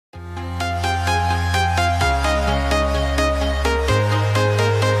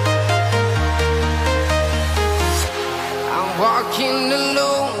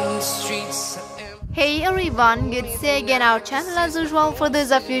everyone, good to see again our channel as usual. For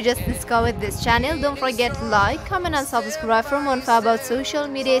those of you just discovered this channel, don't forget to like, comment and subscribe for more info about social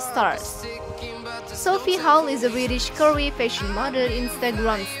media stars. Sophie is a British curvy fashion model,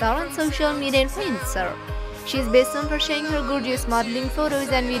 Instagram star and social media influencer. She is based on sharing her gorgeous modeling photos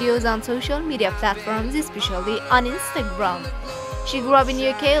and videos on social media platforms, especially on Instagram. She grew up in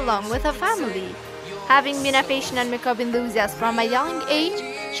UK along with her family. Having been a fashion and makeup enthusiast from a young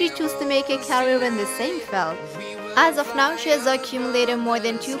age, she chose to make a career in the same field. As of now, she has accumulated more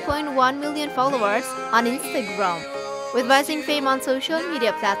than 2.1 million followers on Instagram. With rising fame on social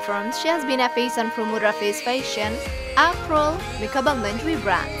media platforms, she has been a face and promoter of fast fashion, apparel, makeup and lingerie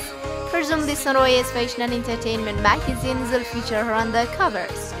brands. Presumably, Sunrise fashion and entertainment magazines will feature her on their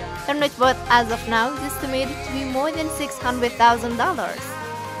covers. Her net worth as of now is estimated to be more than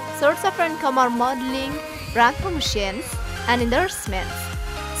 $600,000. Sources of her income are modeling, brand promotions, and endorsements.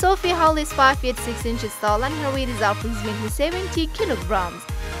 Sophie is 5 feet 6 inches tall and her weight is approximately 70 kilograms.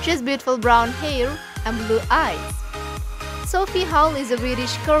 She has beautiful brown hair and blue eyes. Sophie is a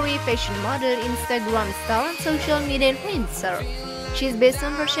British curvy fashion model, Instagram star and social media influencer. She is based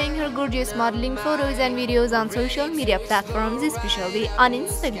on sharing her gorgeous modeling photos and videos on social media platforms, especially on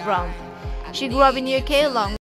Instagram. She grew up in UK along